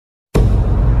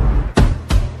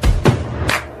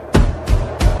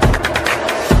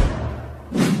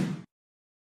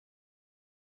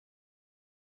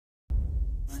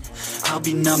I'll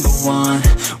be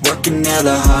 #1, working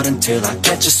hella hard until I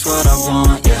get just what I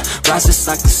want, yeah. Rises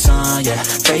like the sun, yeah,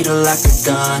 fatal like a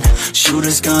gun.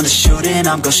 Shooters gonna shoot and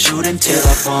I'm gonna shoot until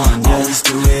I won, yeah. Always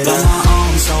do it on my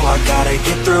own, so I gotta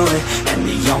get through it. And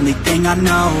the only thing I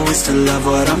know is to love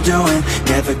what I'm doing.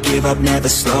 Never give up, never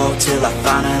slow, till I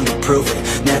finally prove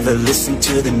it. Never listen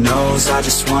to the no's, I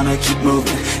just wanna keep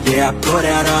moving. Yeah, I put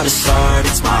out all this art,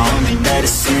 it's my only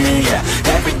medicine, yeah.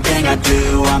 Everything I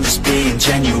do, I'm just being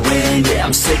genuine, yeah.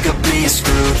 I'm sick of being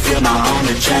screwed, feel my own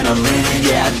adrenaline,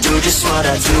 yeah. I do just what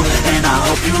I do, and I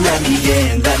hope you let me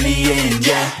in,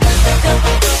 yeah.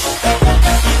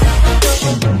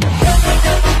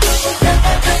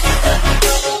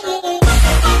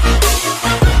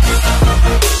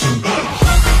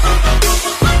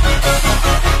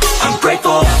 I'm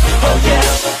grateful, oh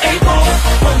yeah, able,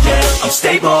 oh yeah, I'm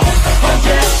stable, oh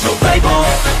yeah, no label,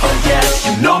 oh yeah,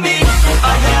 you know me,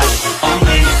 I have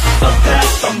only a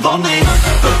path, I'm lonely,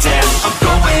 but damn, I'm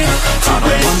going to win. I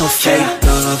want no fake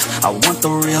love, I want the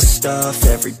real stuff.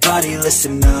 Everybody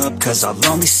listen up, cause I'll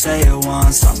only say it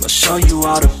once. I'm gonna show you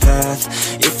all the path,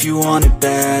 if you want it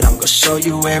bad. I'm gonna show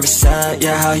you where it's at,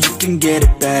 yeah, how you can get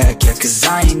it back, yeah. Cause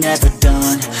I ain't never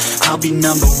done, I'll be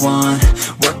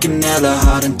 #1, working hella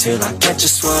hard until I get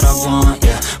just what I want,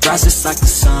 yeah. Rises like the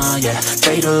sun, yeah,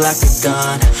 fatal like a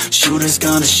gun. Shooters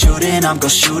gonna shoot and I'm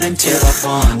gonna shoot until I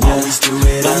won, yeah. Always do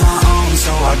it on my own,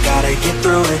 so I gotta get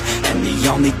through it. And the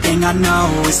only thing I know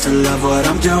is to love what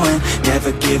I'm doing.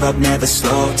 Never give up, never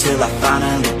slow, till I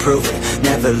finally prove it.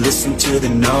 Never listen to the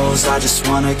no's, I just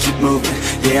wanna keep moving.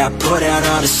 Yeah, I put out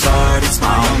all this art, it's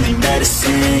my only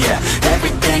medicine, yeah.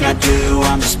 Everything I do,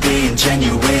 I'm just being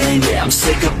genuine, yeah. I'm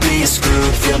sick of being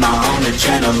screwed, feel my own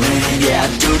adrenaline, yeah. I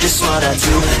do just what I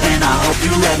do, and I hope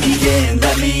you let me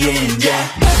in, yeah.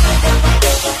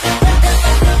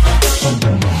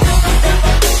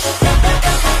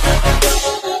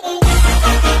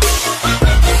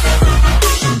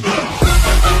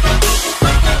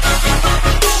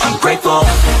 Grateful,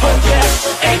 oh yeah,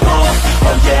 able,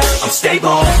 oh yeah, I'm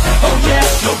stable, oh yeah,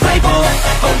 no label,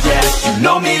 oh yeah, you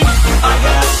know me, I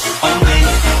have only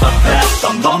a path,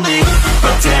 I'm lonely,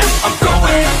 but damn, I'm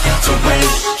going to win,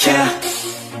 yeah.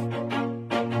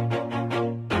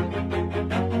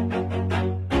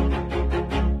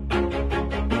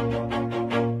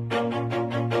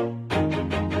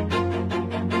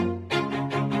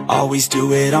 Always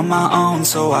do it on my own,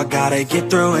 so I gotta get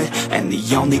through it. And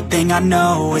the only thing I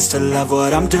know is to love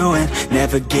what I'm doing.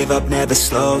 Never give up, never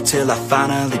slow, till I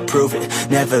finally prove it.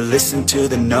 Never listen to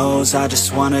the no's, I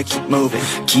just wanna keep moving.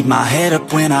 Keep my head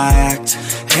up when I act,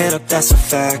 head up, that's a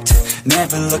fact.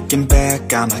 Never looking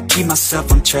back, I'ma keep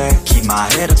myself on track. Keep my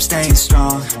head up, staying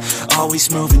strong,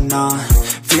 always moving on.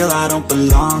 Feel I don't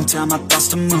belong, tell my thoughts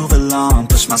to move along.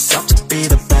 Push myself to be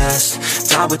the best,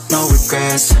 die with no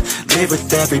regrets. Live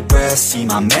with every breath, see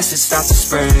my message start to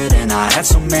spread. And I had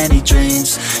so many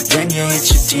dreams, then you hit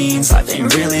your teens. Life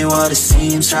ain't really what it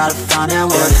seems, try to find out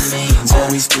what it means.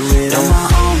 Always do it on my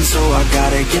own, so I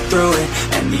gotta get through it.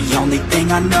 And the only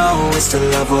thing I know is to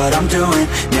love what I'm doing.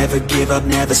 Never give up,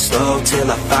 never slow, till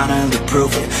I finally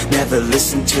prove it. Never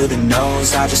listen to the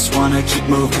no's, I just wanna keep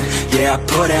moving. Yeah, I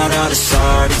put out all this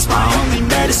art, it's my only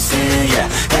medicine, yeah.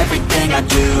 Everything I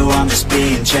do, I'm just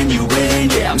being genuine,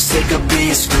 yeah. I'm sick of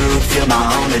being screwed, feel my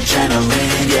own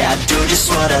adrenaline, yeah. I do just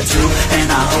what I do,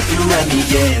 and I hope you let me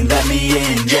in,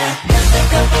 yeah.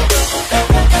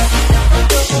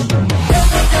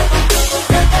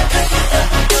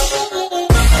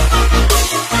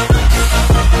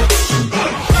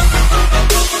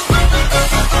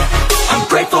 I'm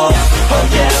grateful, oh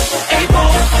yeah,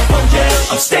 able, oh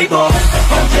yeah, I'm stable,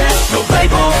 oh yeah, no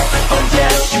label, oh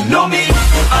yeah, you know me,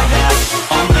 I have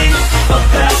only a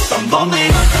path, I'm lonely,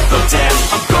 but damn,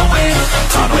 I'm going to win.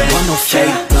 I want no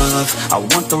fake love, I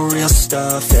want the real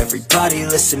stuff. Everybody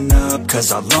listen up,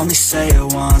 cause I'll only say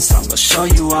it once. I'm gonna show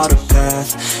you all the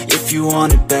path, if you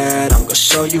want it bad. I'm gonna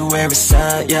show you where it's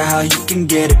at, yeah, how you can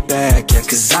get it back, yeah.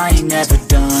 Cause I ain't never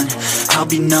done, I'll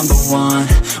be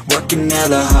 #1, working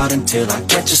hella hard until I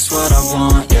get just what I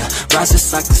want, yeah.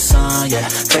 Rises like the sun, yeah,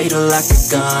 fatal like a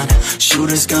gun.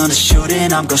 Shooters gonna shoot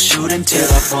and I'm gonna shoot until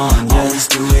I won, yeah. Always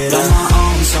do it on my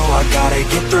own, so I gotta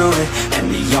get through it.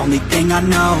 And the only thing I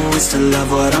know is to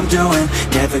love what I'm doing.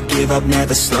 Never give up,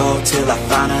 never slow, till I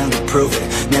finally prove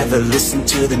it. Never listen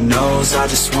to the no's, I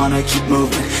just wanna keep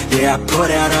moving. Yeah, I put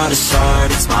out all this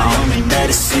art, it's my only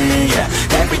medicine, yeah.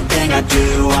 Everything I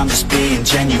do, I'm just being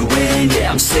genuine,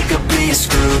 yeah. I'm sick of being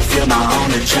screwed, feel my own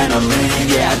adrenaline,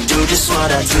 yeah. I do just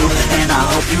what I do, and I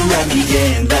hope you let me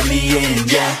in,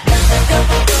 yeah.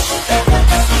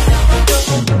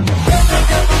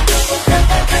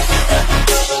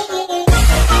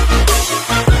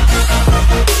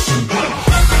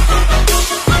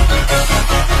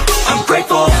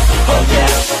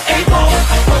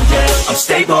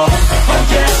 stable, oh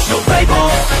yeah, no label,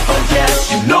 oh yeah,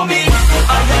 you know me.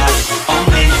 I have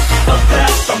only a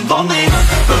path, I'm lonely,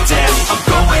 but damn, I'm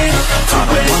going to win. I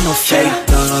don't want no fake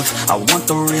love, I want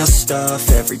the real stuff.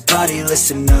 Everybody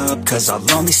listen up, cause I'll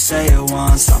only say it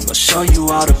once. I'm gonna show you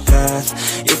all the path,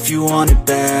 if you want it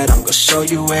bad. I'm gonna show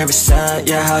you where it's at,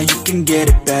 yeah, how you can get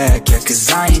it back. Yeah, cause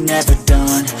I ain't never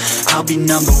done, I'll be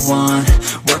number one.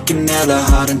 Working hella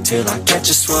hard until I get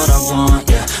just what I want,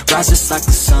 yeah. Rise just like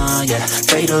the sun, yeah,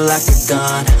 fatal like a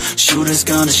gun. Shooter's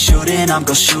gonna shoot and I'm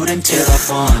gonna shoot until I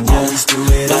won, yeah. Always do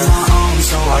it on my own,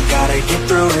 so I gotta get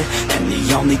through it. And the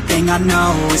only thing I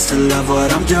know is to love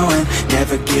what I'm doing.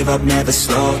 Never give up, never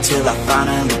slow, till I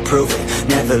finally prove it.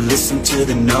 Never listen to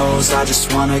the no's, I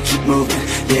just wanna keep moving.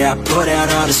 Yeah, I put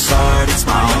out all this art, it's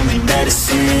my only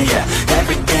medicine, yeah.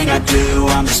 Everything I do,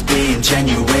 I'm just being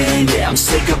genuine, yeah. I'm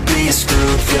sick of being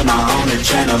screwed, feel my own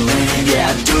adrenaline,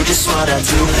 yeah. I do just what I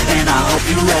do, and I hope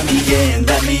you let me in,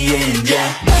 yeah.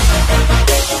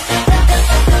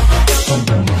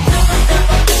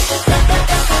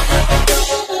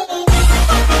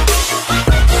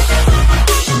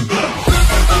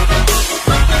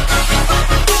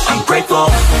 Grateful,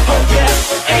 oh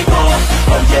yeah, able,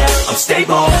 oh yeah, I'm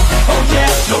stable, oh yeah,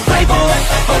 no label,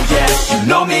 oh yeah, you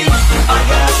know me.